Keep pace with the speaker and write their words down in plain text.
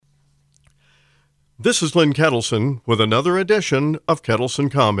This is Lynn Ketelsen with another edition of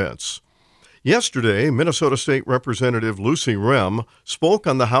Ketelsen Comments. Yesterday, Minnesota State Representative Lucy Rem spoke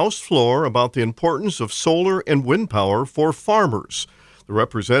on the House floor about the importance of solar and wind power for farmers. The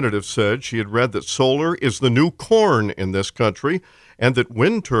representative said she had read that solar is the new corn in this country and that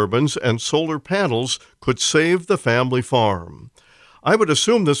wind turbines and solar panels could save the family farm. I would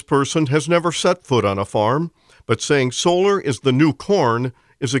assume this person has never set foot on a farm, but saying solar is the new corn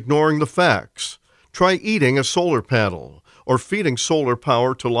is ignoring the facts. Try eating a solar panel, or feeding solar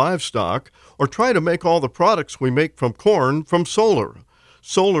power to livestock, or try to make all the products we make from corn from solar.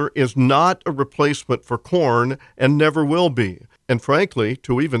 Solar is not a replacement for corn and never will be. And frankly,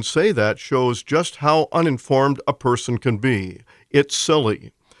 to even say that shows just how uninformed a person can be. It's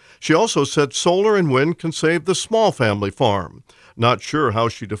silly. She also said solar and wind can save the small family farm. Not sure how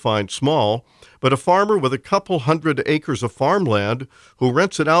she defined small, but a farmer with a couple hundred acres of farmland who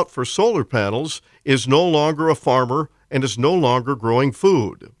rents it out for solar panels is no longer a farmer and is no longer growing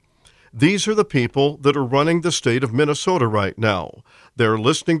food. These are the people that are running the state of Minnesota right now. They're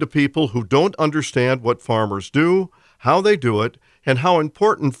listening to people who don't understand what farmers do, how they do it, and how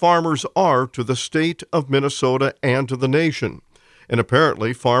important farmers are to the state of Minnesota and to the nation. And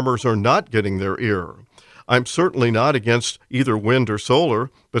apparently farmers are not getting their ear. I'm certainly not against either wind or solar,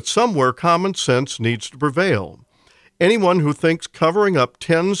 but somewhere common sense needs to prevail. Anyone who thinks covering up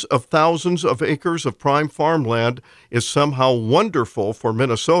tens of thousands of acres of prime farmland is somehow wonderful for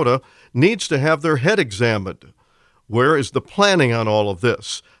Minnesota needs to have their head examined. Where is the planning on all of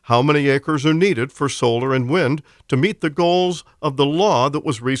this? How many acres are needed for solar and wind to meet the goals of the law that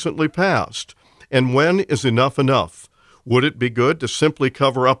was recently passed? And when is enough enough? Would it be good to simply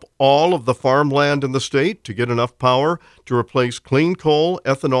cover up all of the farmland in the state to get enough power to replace clean coal,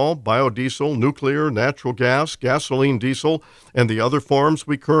 ethanol, biodiesel, nuclear, natural gas, gasoline, diesel, and the other forms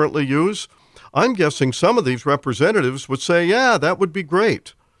we currently use? I'm guessing some of these representatives would say, yeah, that would be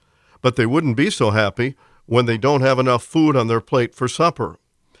great. But they wouldn't be so happy when they don't have enough food on their plate for supper.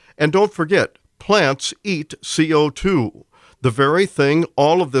 And don't forget, plants eat CO2. The very thing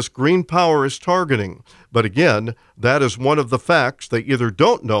all of this green power is targeting. But again, that is one of the facts they either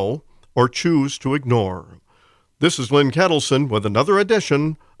don't know or choose to ignore. This is Lynn Ketelsen with another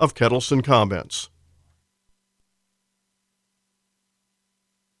edition of Ketelsen Comments.